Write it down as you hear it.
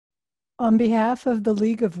On behalf of the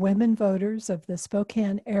League of Women Voters of the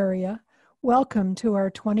Spokane area, welcome to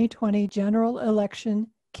our 2020 General Election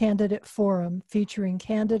Candidate Forum featuring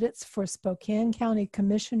candidates for Spokane County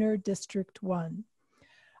Commissioner District 1.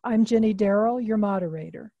 I'm Ginny Darrell, your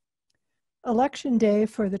moderator. Election day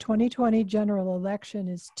for the 2020 general election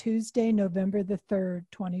is Tuesday, November the 3rd,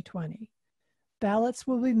 2020. Ballots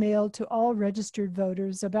will be mailed to all registered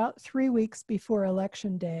voters about 3 weeks before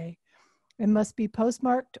Election Day and must be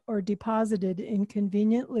postmarked or deposited in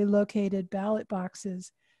conveniently located ballot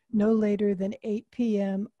boxes no later than 8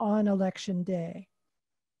 p.m. on Election Day.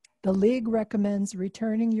 The League recommends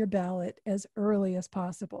returning your ballot as early as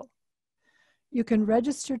possible. You can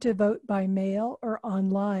register to vote by mail or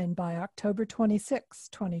online by October 26,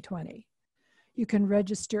 2020. You can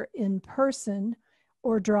register in person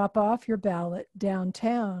or drop off your ballot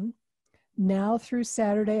downtown now through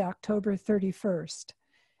Saturday, October 31st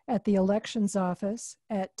at the Elections Office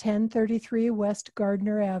at 1033 West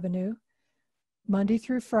Gardner Avenue, Monday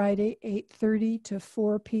through Friday, 8:30 to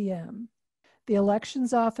 4 p.m. The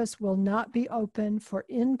Elections Office will not be open for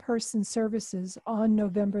in-person services on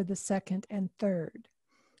November the 2nd and 3rd.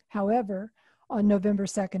 However, on November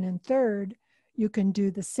 2nd and 3rd, you can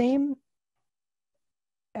do the same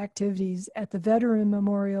activities at the Veteran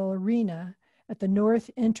Memorial Arena at the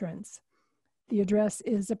north entrance. The address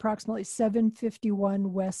is approximately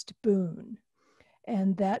 751 West Boone.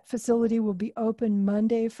 And that facility will be open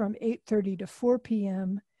Monday from 8:30 to 4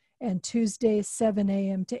 p.m. and Tuesday 7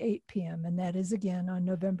 a.m. to 8 p.m. And that is again on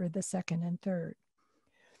November the 2nd and 3rd.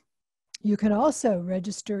 You can also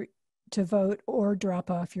register to vote or drop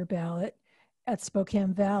off your ballot at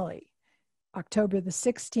Spokane Valley, October the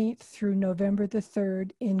 16th through November the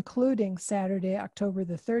 3rd, including Saturday, October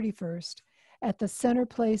the 31st, at the Center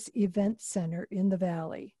Place Event Center in the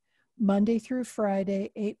Valley, Monday through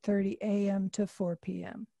Friday, 8:30 a.m. to 4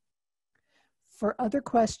 p.m. For other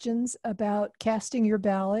questions about casting your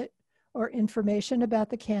ballot or information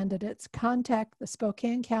about the candidates, contact the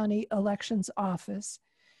Spokane County Elections Office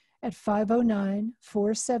at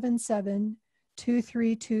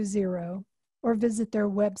 509-477-2320 or visit their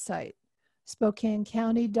website,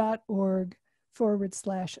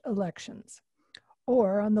 spokanecounty.org/elections,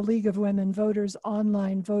 or on the League of Women Voters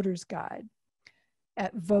online voters guide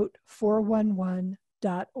at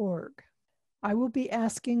vote411.org. I will be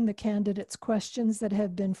asking the candidates questions that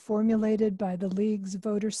have been formulated by the League's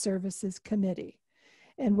Voter Services Committee,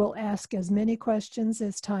 and will ask as many questions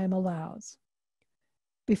as time allows.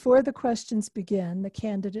 Before the questions begin, the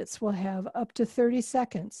candidates will have up to 30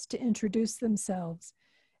 seconds to introduce themselves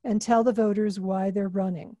and tell the voters why they're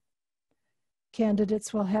running.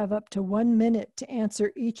 Candidates will have up to 1 minute to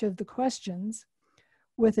answer each of the questions,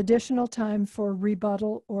 with additional time for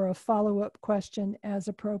rebuttal or a follow-up question as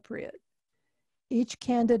appropriate. Each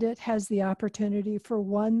candidate has the opportunity for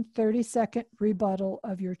one 30-second rebuttal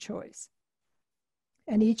of your choice.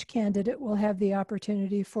 And each candidate will have the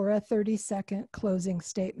opportunity for a 30-second closing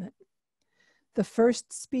statement. The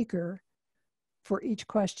first speaker for each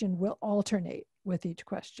question will alternate with each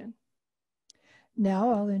question.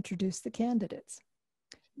 Now I'll introduce the candidates.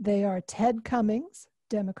 They are Ted Cummings,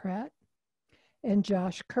 Democrat, and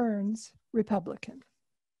Josh Kerns, Republican.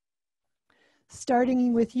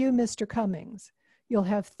 Starting with you, Mr. Cummings, you'll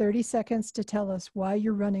have 30 seconds to tell us why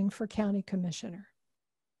you're running for County Commissioner.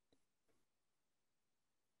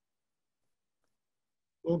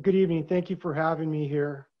 Well, good evening. Thank you for having me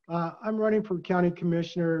here. I'm running for County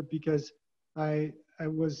Commissioner because I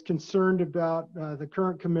was concerned about the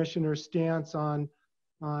current commissioner's stance on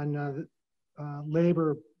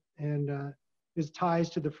labor and his ties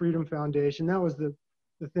to the Freedom Foundation. That was the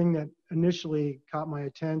thing that initially caught my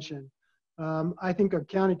attention. I think a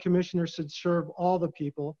county commissioner should serve all the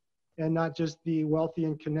people and not just the wealthy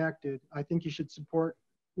and connected. I think you should support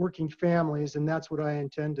working families, and that's what I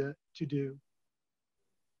intend to do.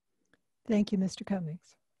 Thank you, Mr.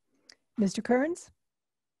 Cummings. Mr. Kerns?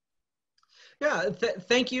 Yeah,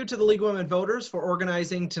 thank you to the League of Women Voters for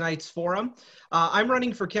organizing tonight's forum. I'm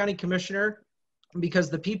running for County Commissioner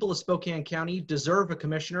because the people of Spokane County deserve a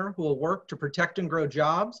commissioner who will work to protect and grow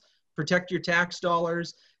jobs, protect your tax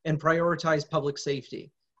dollars, and prioritize public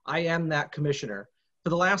safety. I am that commissioner.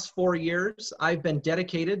 For the last 4 years, I've been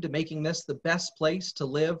dedicated to making this the best place to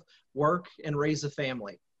live, work, and raise a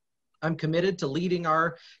family. I'm committed to leading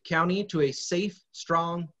our county to a safe,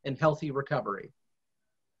 strong, and healthy recovery.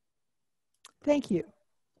 Thank you.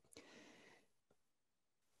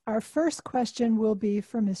 Our first question will be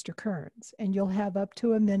for Mr. Kerns, and you'll have up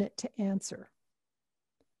to a minute to answer.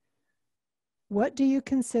 What do you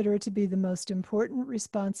consider to be the most important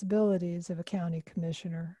responsibilities of a county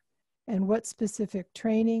commissioner, And what specific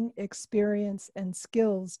training, experience, and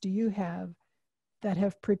skills do you have that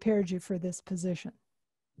have prepared you for this position?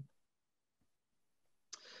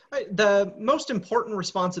 The most important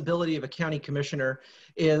responsibility of a county commissioner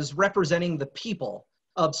is representing the people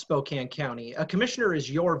of Spokane County. A commissioner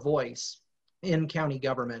is your voice in county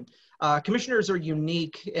government. Commissioners are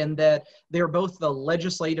unique in that they're both the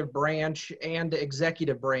legislative branch and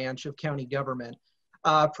executive branch of county government.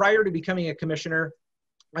 Prior to becoming a commissioner,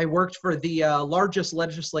 I worked for the largest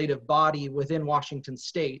legislative body within Washington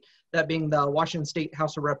State, that being the Washington State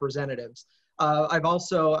House of Representatives. I'm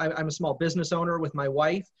a small business owner with my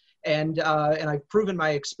wife, and I've proven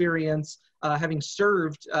my experience having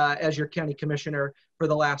served as your county commissioner for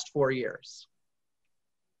the last 4 years.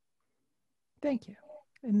 Thank you.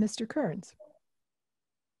 And Mr. Kerns?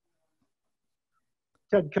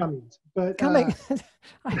 Ted Cummings. But Cummings.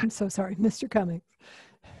 I'm so sorry, Mr. Cummings.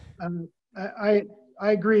 I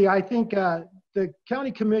agree. I think the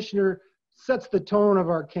county commissioner sets the tone of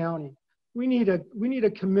our county. We need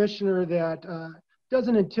a commissioner that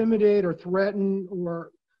doesn't intimidate or threaten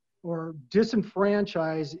or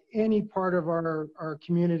disenfranchise any part of our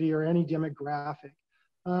community or any demographic.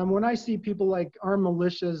 When I see people like armed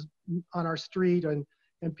militias on our street and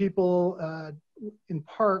people in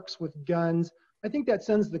parks with guns, I think that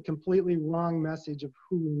sends the completely wrong message of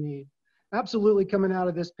who we need. Absolutely, coming out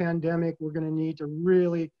of this pandemic, we're going to need to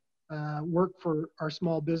really work for our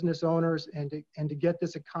small business owners and to get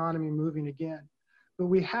this economy moving again. But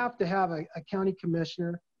we have to have a county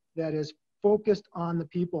commissioner that is focused on the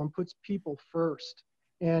people and puts people first.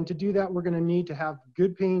 And to do that, we're going to need to have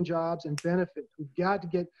good paying jobs and benefits. We've got to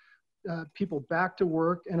get people back to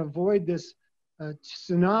work and avoid this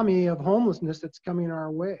tsunami of homelessness that's coming our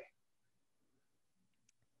way.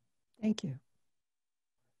 Thank you.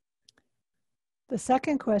 The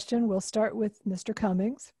second question, we'll start with Mr.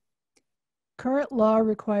 Cummings. Current law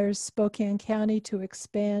requires Spokane County to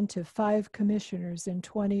expand to 5 commissioners in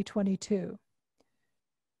 2022.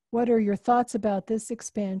 What are your thoughts about this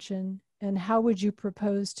expansion, and how would you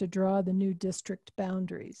propose to draw the new district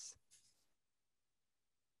boundaries?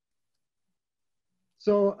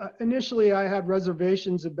 So initially I had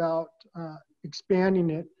reservations about expanding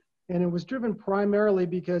it, and it was driven primarily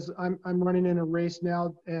because I'm running in a race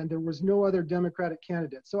now and there was no other Democratic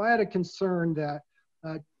candidate. So I had a concern that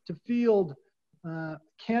to field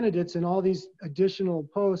candidates in all these additional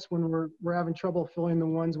posts when we're having trouble filling the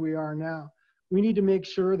ones we are now, we need to make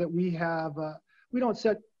sure that we don't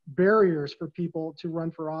set barriers for people to run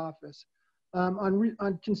for office.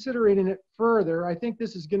 On considering it further, I think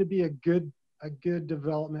this is going to be a good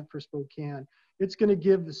development for Spokane. It's going to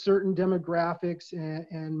give the certain demographics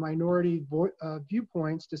and minority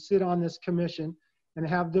viewpoints to sit on this commission and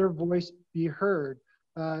have their voice be heard.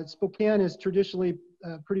 Spokane is traditionally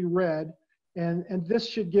pretty red, and this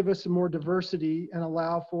should give us some more diversity and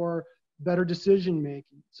allow for better decision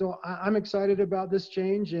making. So I'm excited about this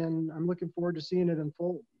change, and I'm looking forward to seeing it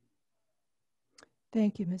unfold.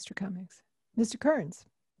 Thank you, Mr. Cummings. Mr. Kerns.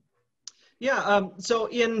 Yeah, so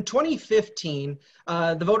in 2015,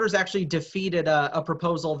 the voters actually defeated a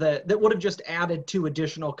proposal that would have just added 2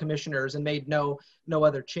 additional commissioners and made no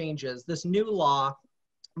other changes. This new law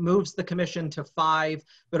moves the commission to 5,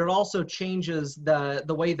 but it also changes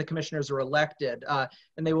the way the commissioners are elected,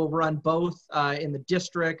 and they will run both in the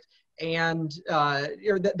district and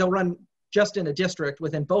they'll run just in a district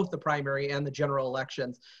within both the primary and the general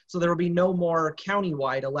elections. So there will be no more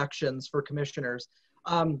countywide elections for commissioners.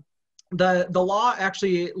 The law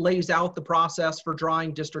actually lays out the process for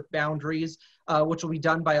drawing district boundaries, which will be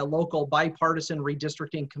done by a local bipartisan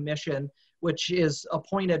redistricting commission, which is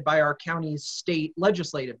appointed by our county's state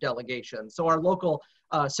legislative delegation. So our local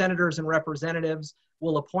senators and representatives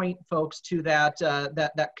will appoint folks to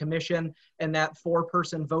that commission, and that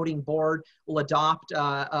 4-person voting board will adopt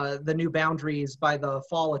the new boundaries by the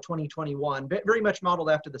fall of 2021, very much modeled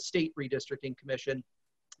after the state redistricting commission.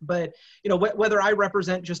 But whether I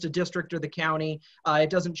represent just a district or the county, it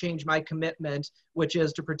doesn't change my commitment, which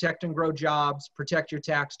is to protect and grow jobs, protect your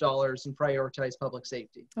tax dollars, and prioritize public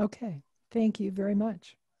safety. Okay, thank you very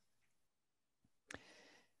much.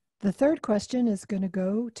 The third question is going to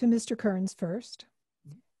go to Mr. Kerns first.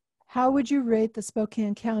 How would you rate the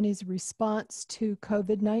Spokane County's response to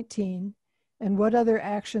COVID-19, and what other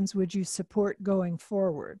actions would you support going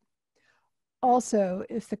forward? Also,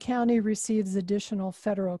 if the county receives additional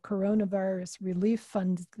federal coronavirus relief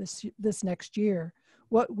funds this next year,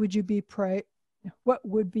 what would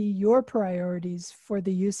be your priorities for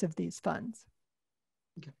the use of these funds?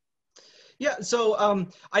 Okay. Yeah, so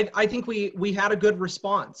I think we had a good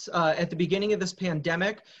response. At the beginning of this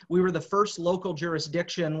pandemic, we were the first local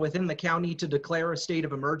jurisdiction within the county to declare a state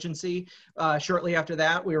of emergency. Shortly after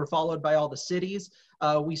that, we were followed by all the cities.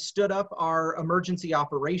 We stood up our Emergency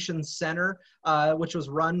Operations Center, which was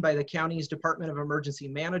run by the county's Department of Emergency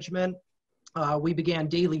Management. We began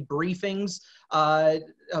daily briefings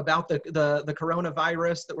about the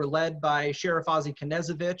coronavirus that were led by Sheriff Ozzie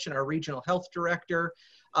Knezevich and our regional health director.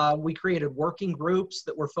 We created working groups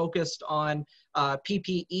that were focused on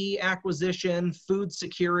PPE acquisition, food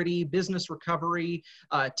security, business recovery,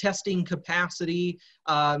 testing capacity,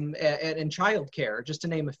 and childcare, just to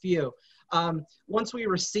name a few. Once we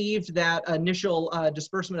received that initial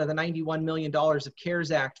disbursement of the $91 million of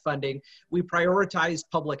CARES Act funding, we prioritized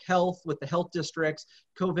public health with the health districts,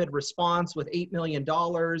 COVID response with $8 million.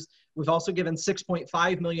 We've also given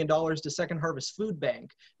 $6.5 million to Second Harvest Food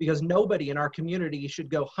Bank because nobody in our community should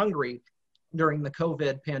go hungry during the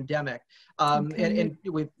COVID pandemic. Okay.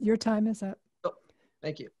 Your time is up. Oh,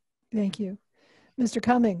 thank you. Thank you. Mr.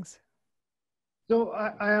 Cummings. So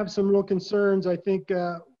I have some real concerns. I think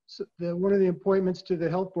one of the appointments to the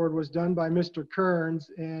health board was done by Mr. Kerns,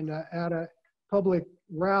 and at a public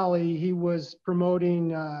rally, he was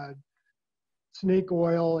promoting snake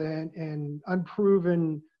oil and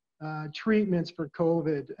unproven treatments for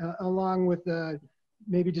COVID, along with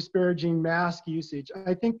maybe disparaging mask usage.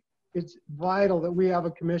 I think it's vital that we have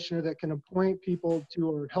a commissioner that can appoint people to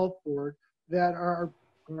our health board that are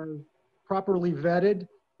properly vetted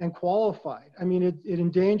and qualified. I mean, it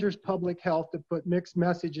endangers public health to put mixed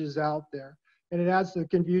messages out there, and it adds to the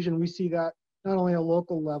confusion. We see that not only at a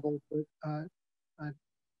local level, but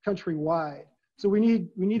countrywide. So we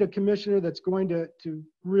need a commissioner that's going to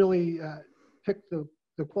really pick the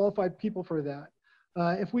qualified people for that.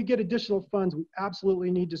 If we get additional funds, we absolutely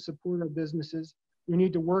need to support our businesses. We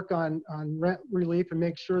need to work on rent relief and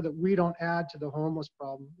make sure that we don't add to the homeless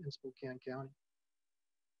problem in Spokane County.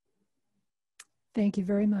 Thank you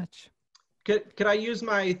very much. Could I use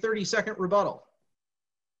my 30-second rebuttal?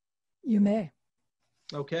 You may.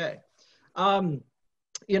 Okay.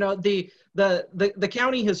 You know, the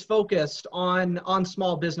county has focused on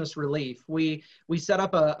small business relief. We set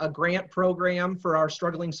up a grant program for our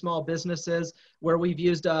struggling small businesses where we've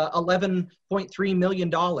used $11.3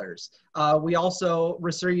 million. We also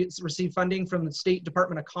received funding from the State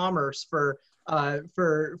Department of Commerce for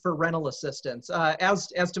rental assistance.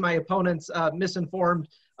 As to my opponent's misinformed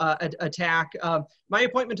attack, my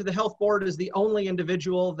appointment to the health board is the only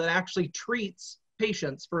individual that actually treats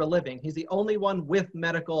patients for a living. He's the only one with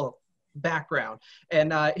medical background,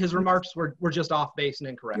 and his remarks were just off base and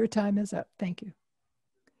incorrect. Your time is up. Thank you.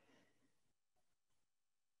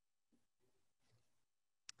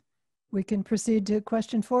 We can proceed to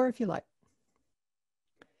question 4 if you like.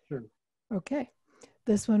 Sure. Okay.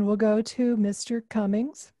 This one will go to Mr.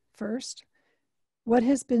 Cummings first. What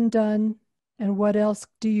has been done and what else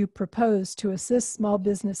do you propose to assist small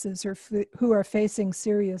businesses who are facing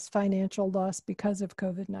serious financial loss because of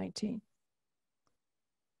COVID-19?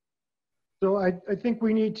 So I think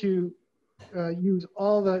we need to use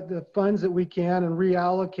all the funds that we can and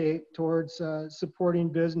reallocate towards supporting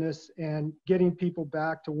business and getting people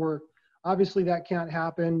back to work. Obviously, that can't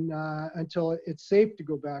happen until it's safe to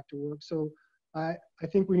go back to work. So I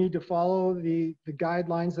think we need to follow the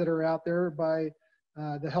guidelines that are out there by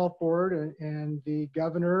the health board and the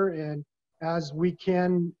governor. And as we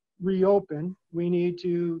can reopen, we need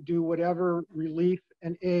to do whatever relief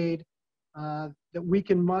and aid that we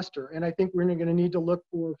can muster. And I think we're going to need to look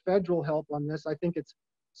for federal help on this. I think it's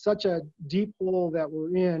such a deep hole that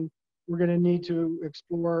we're in. We're going to need to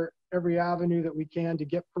explore every avenue that we can to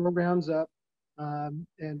get programs up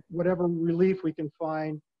and whatever relief we can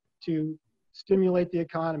find to stimulate the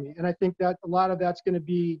economy. And I think that a lot of that's going to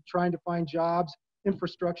be trying to find jobs,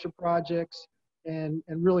 infrastructure projects, and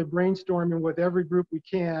really brainstorming with every group we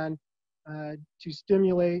can to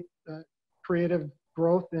stimulate creative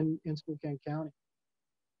growth in Spokane County.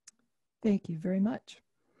 Thank you very much.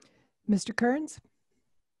 Mr. Kerns?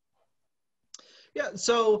 Yeah,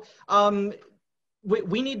 so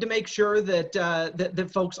we need to make sure that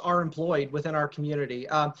that folks are employed within our community.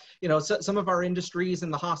 You know, some of our industries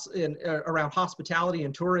around hospitality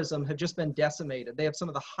and tourism have just been decimated. They have some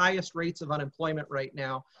of the highest rates of unemployment right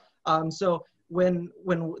now. So when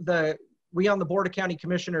we on the Board of County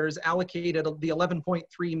Commissioners allocated the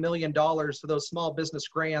 $11.3 million for those small business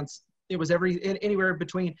grants, it was anywhere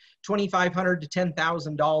between $2,500 to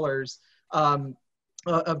 $10,000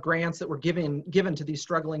 of grants that were given to these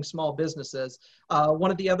struggling small businesses.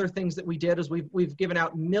 One of the other things that we did is we've given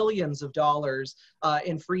out millions of dollars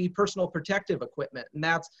in free personal protective equipment, and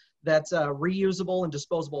That's reusable and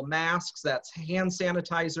disposable masks, that's hand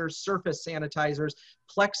sanitizers, surface sanitizers,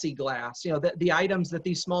 plexiglass, you know, the items that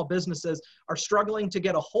these small businesses are struggling to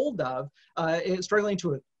get a hold of, struggling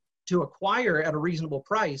to acquire at a reasonable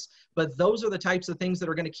price. But those are the types of things that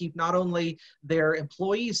are going to keep not only their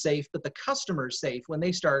employees safe, but the customers safe when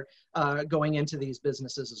they start going into these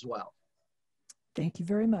businesses as well. Thank you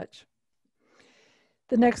very much.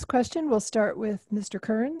 The next question will start with Mr.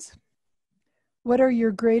 Kerns. What are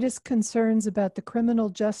your greatest concerns about the criminal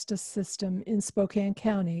justice system in Spokane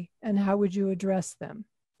County, and how would you address them?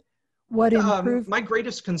 What my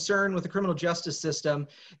greatest concern with the criminal justice system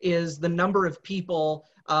is the number of people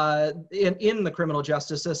in the criminal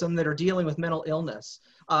justice system that are dealing with mental illness.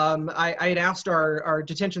 I had asked our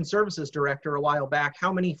detention services director a while back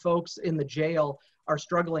how many folks in the jail are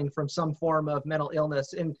struggling from some form of mental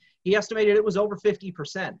illness, and he estimated it was over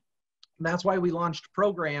 50%. And that's why we launched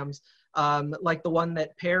programs like the one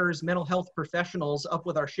that pairs mental health professionals up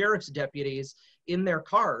with our sheriff's deputies in their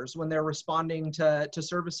cars when they're responding to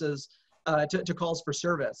services, to calls for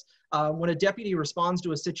service. When a deputy responds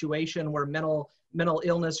to a situation where mental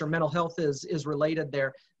illness or mental health is related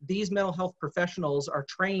there, these mental health professionals are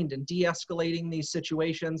trained in de-escalating these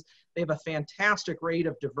situations. They have a fantastic rate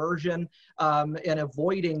of diversion and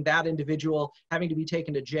avoiding that individual having to be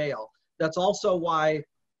taken to jail. That's also why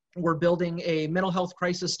we're building a mental health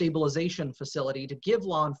crisis stabilization facility to give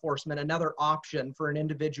law enforcement another option for an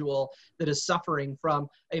individual that is suffering from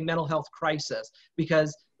a mental health crisis,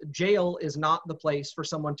 because jail is not the place for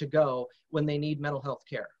someone to go when they need mental health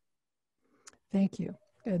care. Thank you.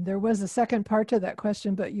 And there was a second part to that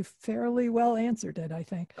question, but you fairly well answered it, I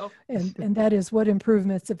think. Oh. And that is, what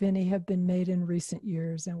improvements, if any, have been made in recent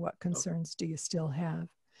years, and what concerns do you still have?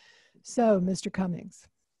 So, Mr. Cummings.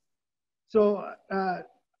 So,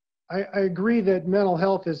 I agree that mental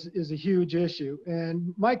health is a huge issue,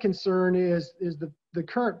 and my concern is the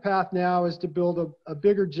current path now is to build a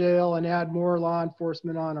bigger jail and add more law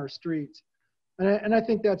enforcement on our streets, and I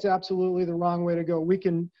think that's absolutely the wrong way to go. We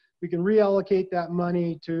can reallocate that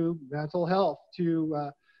money to mental health, to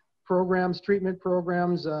treatment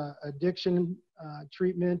programs, addiction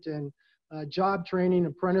treatment, and job training,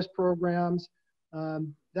 apprentice programs.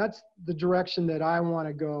 That's the direction that I want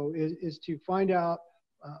to go, is to find out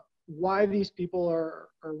why these people are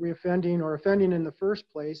reoffending or offending in the first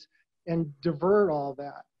place, and divert all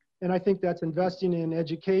that. And I think that's investing in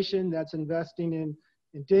education, that's investing in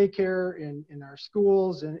daycare, in our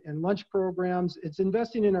schools, and lunch programs. It's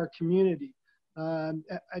investing in our community. I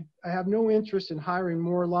have no interest in hiring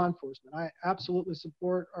more law enforcement. I absolutely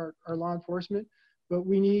support our law enforcement, but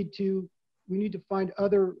we need to find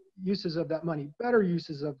other uses of that money, better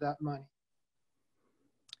uses of that money.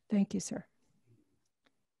 Thank you, sir.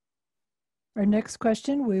 Our next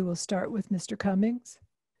question, we will start with Mr. Cummings.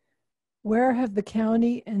 Where have the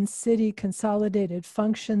county and city consolidated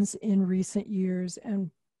functions in recent years,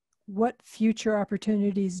 and what future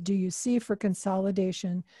opportunities do you see for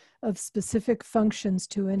consolidation of specific functions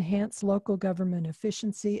to enhance local government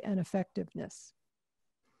efficiency and effectiveness?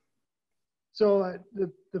 So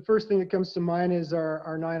the first thing that comes to mind is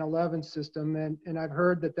our 9/11 system, and I've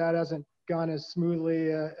heard that hasn't gone as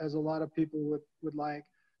smoothly as a lot of people would like.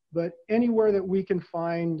 But anywhere that we can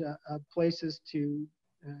find places to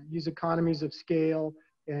use economies of scale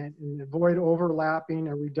and avoid overlapping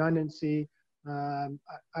or redundancy,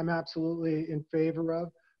 I'm absolutely in favor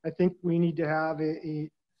of. I think we need to have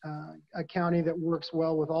a county that works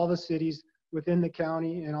well with all the cities within the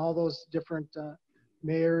county and all those different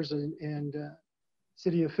mayors and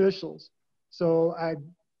city officials. So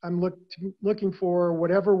I'm looking for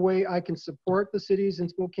whatever way I can support the cities in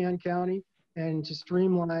Spokane County and to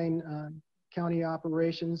streamline county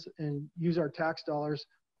operations and use our tax dollars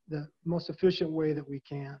the most efficient way that we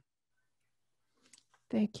can.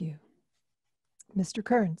 Thank you. Mr.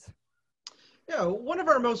 Kerns. Yeah, one of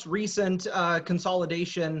our most recent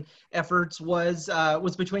consolidation efforts was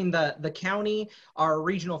between the county, our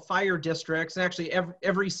regional fire districts, and actually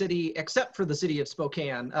every city except for the city of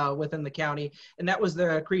Spokane within the county, and that was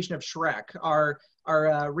the creation of SHREC,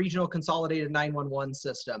 our regional consolidated 911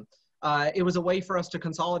 system. It was a way for us to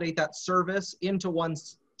consolidate that service into one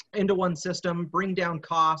system, bring down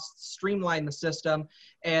costs, streamline the system,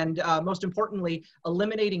 and most importantly,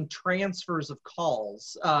 eliminating transfers of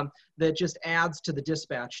calls that just adds to the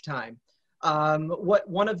dispatch time.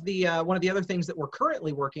 One of the other things that we're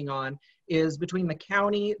currently working on is between the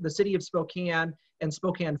county, the city of Spokane, and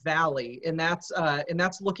Spokane Valley, and that's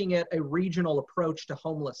looking at a regional approach to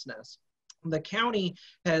homelessness. the county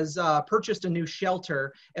has purchased a new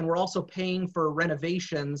shelter, and we're also paying for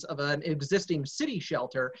renovations of an existing city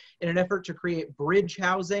shelter in an effort to create bridge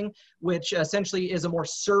housing, which essentially is a more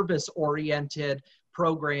service-oriented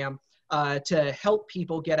program to help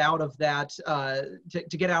people get out of that,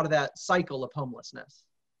 to get out of that cycle of homelessness.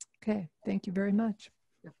 Okay, thank you very much.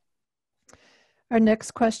 Yeah. Our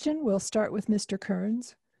next question, we'll start with Mr.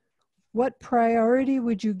 Kerns. What priority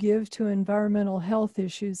would you give to environmental health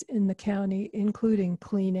issues in the county, including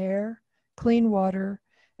clean air, clean water,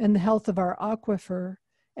 and the health of our aquifer,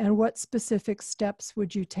 and what specific steps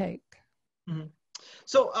would you take? Mm-hmm.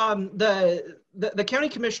 So the county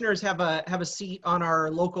commissioners have a seat on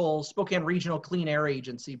our local Spokane Regional Clean Air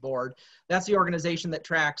Agency board. That's the organization that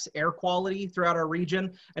tracks air quality throughout our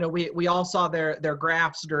region. I know we all saw their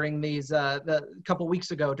graphs during these the couple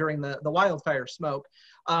weeks ago during the wildfire smoke.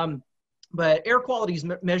 But air quality is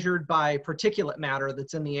measured by particulate matter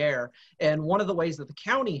that's in the air. And one of the ways that the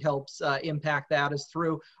county helps impact that is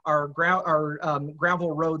through our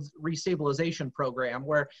gravel roads restabilization program,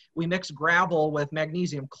 where we mix gravel with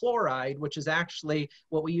magnesium chloride, which is actually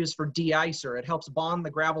what we use for de-icer. It helps bond the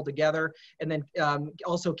gravel together and then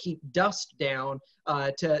also keep dust down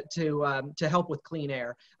to help with clean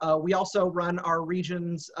air. We also run our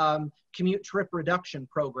region's commute trip reduction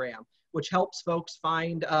program, which helps folks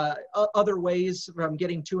find other ways from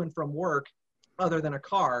getting to and from work other than a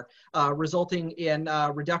car, resulting in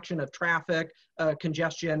reduction of traffic,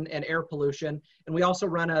 congestion, and air pollution. And we also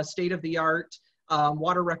run a state-of-the-art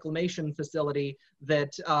water reclamation facility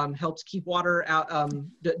that helps keep water out,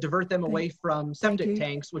 divert them away from septic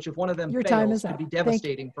tanks, which if one of them fails, could be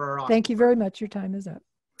devastating for our. Thank you very much. Your time is up.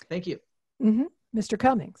 Thank you. Mm-hmm. Mr.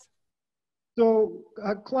 Cummings. So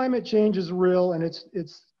climate change is real, and it's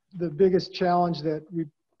the biggest challenge that we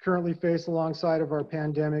currently face alongside of our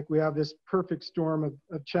pandemic. We have this perfect storm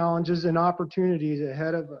of challenges and opportunities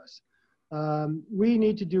ahead of us. We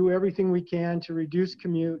need to do everything we can to reduce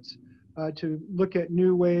commutes, to look at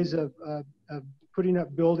new ways of putting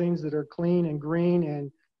up buildings that are clean and green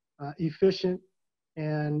and efficient.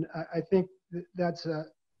 And I think it's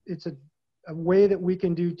a way that we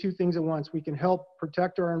can do two things at once. We can help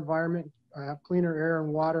protect our environment, have cleaner air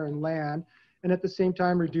and water and land, and at the same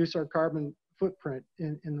time reduce our carbon footprint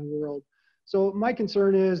in the world. So my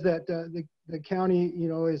concern is that the county,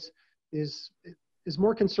 is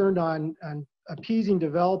more concerned on appeasing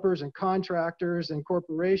developers and contractors and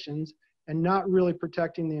corporations and not really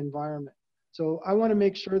protecting the environment. So I want to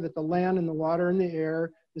make sure that the land and the water and the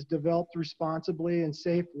air is developed responsibly and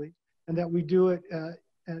safely, and that we do it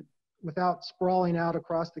without sprawling out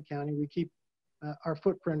across the county. We keep our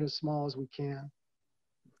footprint as small as we can.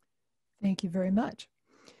 Thank you very much.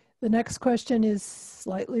 The next question is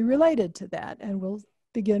slightly related to that, and we'll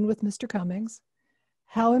begin with Mr. Cummings.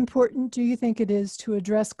 How important do you think it is to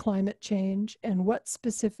address climate change, and what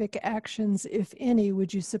specific actions, if any,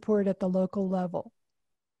 would you support at the local level?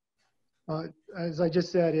 As I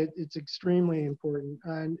just said, it's extremely important.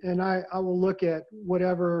 And I will look at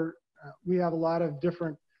whatever, we have a lot of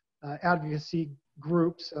different advocacy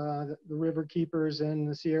groups, the River Keepers and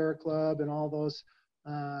the Sierra Club and all those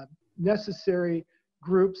necessary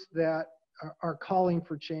groups that are calling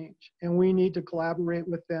for change. And we need to collaborate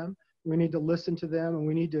with them. We need to listen to them, and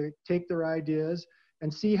we need to take their ideas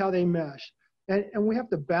and see how they mesh. And we have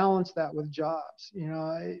to balance that with jobs.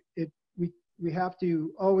 We have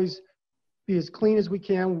to always be as clean as we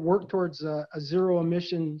can, work towards a zero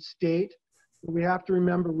emission state. But we have to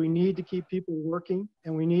remember we need to keep people working,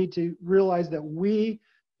 and we need to realize that we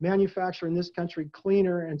manufacture in this country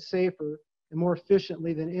cleaner and safer and more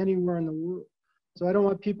efficiently than anywhere in the world. So I don't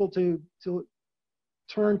want people to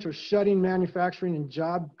turn to shutting manufacturing and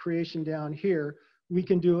job creation down here. We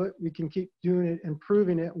can do it. We can keep doing it,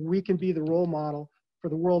 improving it. We can be the role model for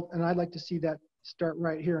the world. And I'd like to see that start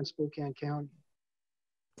right here in Spokane County.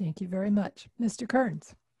 Thank you very much. Mr.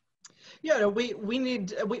 Kerns. Yeah, we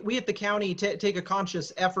at the county take a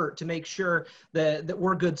conscious effort to make sure that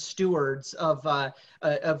we're good stewards of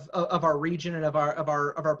our region and of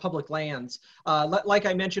our public lands. Like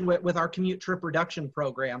I mentioned with our commute trip reduction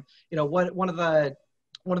program, one of the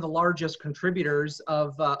largest contributors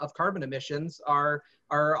of carbon emissions are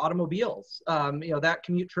automobiles. That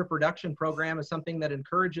commute trip reduction program is something that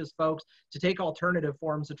encourages folks to take alternative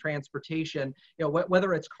forms of transportation,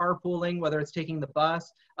 whether it's carpooling, whether it's taking the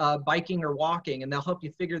bus, biking or walking, and they'll help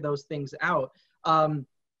you figure those things out.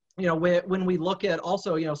 When we look at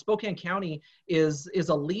also, Spokane County is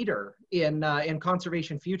a leader in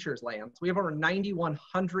conservation futures lands. We have over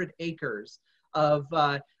 9,100 acres of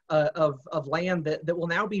of land that will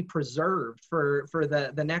now be preserved for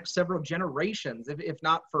the next several generations, if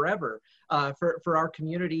not forever, for our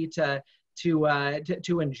community to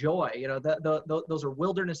enjoy. You know, those are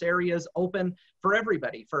wilderness areas open for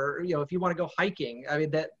everybody. For, you know, if you want to go hiking, I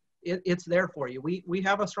mean, it's there for you. We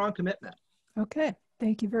have a strong commitment. Okay,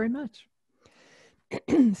 thank you very much.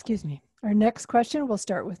 Excuse me. Our next question will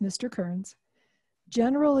start with Mr. Kerns.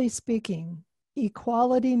 Generally speaking,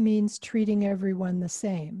 equality means treating everyone the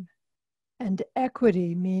same, and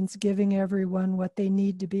equity means giving everyone what they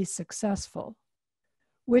need to be successful.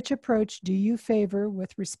 Which approach do you favor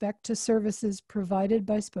with respect to services provided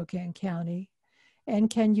by Spokane County? And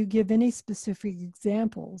can you give any specific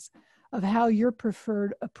examples of how your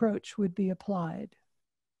preferred approach would be applied?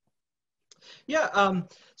 Yeah,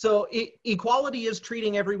 so equality is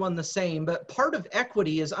treating everyone the same, but part of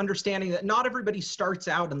equity is understanding that not everybody starts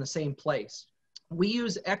out in the same place. We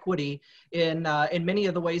use equity in many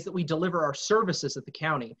of the ways that we deliver our services at the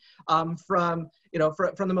county, from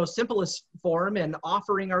the most simplest form in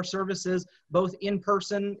offering our services both in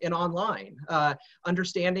person and online.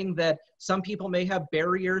 Understanding that some people may have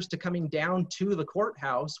barriers to coming down to the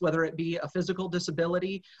courthouse, whether it be a physical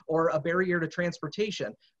disability or a barrier to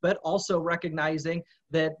transportation, but also recognizing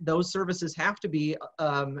that those services have to be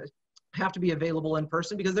available in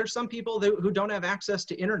person, because there's some people who don't have access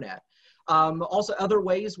to internet. Also, other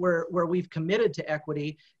ways where we've committed to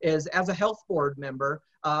equity is, as a health board member,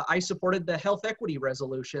 I supported the health equity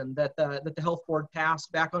resolution that the health board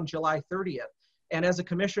passed back on July 30th. And as a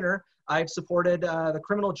commissioner, I've supported the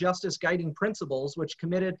criminal justice guiding principles, which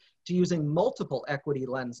committed to using multiple equity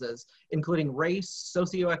lenses, including race,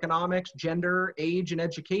 socioeconomics, gender, age, and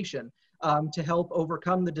education, to help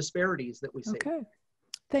overcome the disparities that we see. Okay,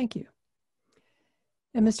 thank you.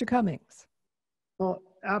 And Mr. Cummings. Well,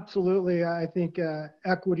 absolutely. I think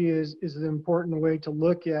equity is an important way to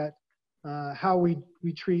look at how we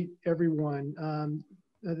treat everyone.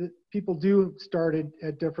 People do start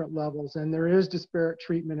at different levels, and there is disparate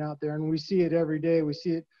treatment out there, and we see it every day. We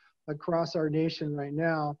see it across our nation right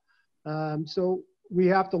now. So we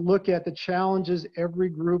have to look at the challenges every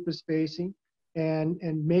group is facing and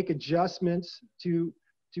make adjustments to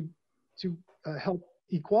help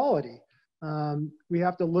equality. We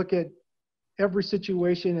have to look at every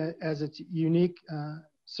situation as its unique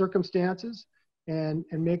circumstances and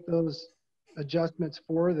make those adjustments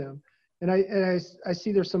for them. And I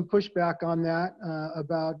see there's some pushback on that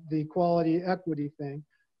about the equality equity thing,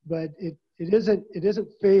 but it isn't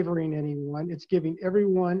favoring anyone. It's giving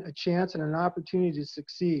everyone a chance and an opportunity to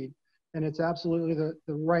succeed, and it's absolutely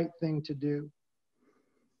the right thing to do.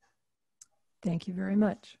 Thank you very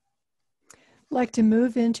much. I'd like to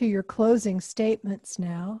move into your closing statements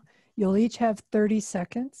now. You'll each have 30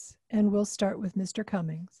 seconds, and we'll start with Mr.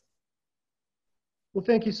 Cummings. Well,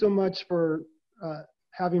 thank you so much for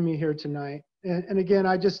having me here tonight. And again,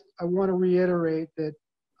 I want to reiterate that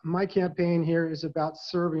my campaign here is about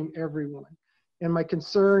serving everyone. And my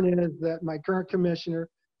concern is that my current commissioner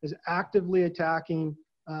is actively attacking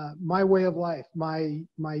my way of life, my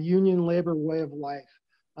union labor way of life.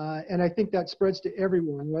 And I think that spreads to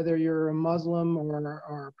everyone, whether you're a Muslim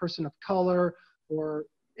or a person of color, or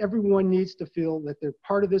everyone needs to feel that they're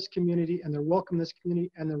part of this community and they're welcome in this community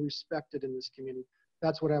and they're respected in this community.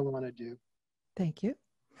 That's what I want to do. Thank you.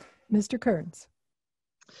 Mr. Kerns.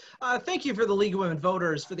 Thank you for the League of Women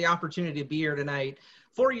Voters for the opportunity to be here tonight.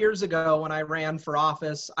 4 years ago, when I ran for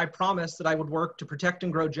office, I promised that I would work to protect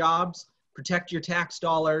and grow jobs, protect your tax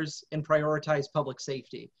dollars, and prioritize public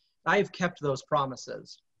safety. I have kept those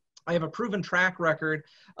promises. I have a proven track record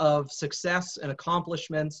of success and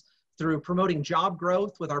accomplishments through promoting job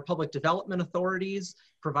growth with our public development authorities,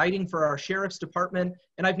 providing for our sheriff's department,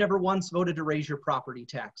 and I've never once voted to raise your property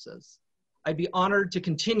taxes. I'd be honored to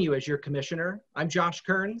continue as your commissioner. I'm Josh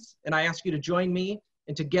Kerns, and I ask you to join me,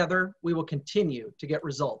 and together we will continue to get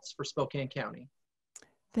results for Spokane County.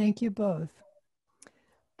 Thank you both.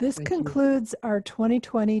 This concludes our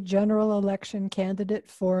 2020 General Election Candidate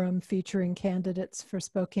Forum featuring candidates for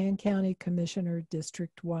Spokane County Commissioner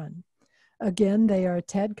District 1. Again, they are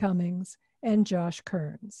Ted Cummings and Josh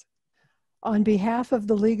Kerns. On behalf of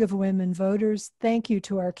the League of Women Voters, thank you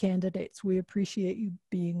to our candidates. We appreciate you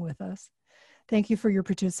being with us. Thank you for your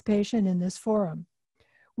participation in this forum.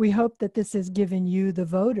 We hope that this has given you, the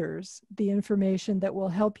voters, the information that will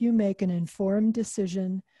help you make an informed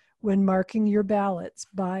decision when marking your ballots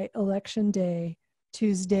by Election Day,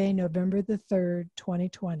 Tuesday, November the 3rd,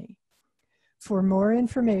 2020. For more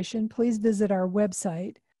information, please visit our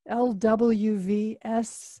website, LWVSA.org,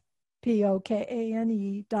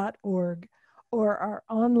 or our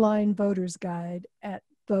online voters guide at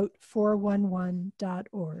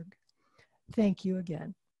vote411.org. Thank you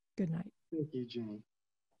again. Good night. Thank you, Ginny.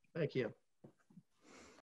 Thank you.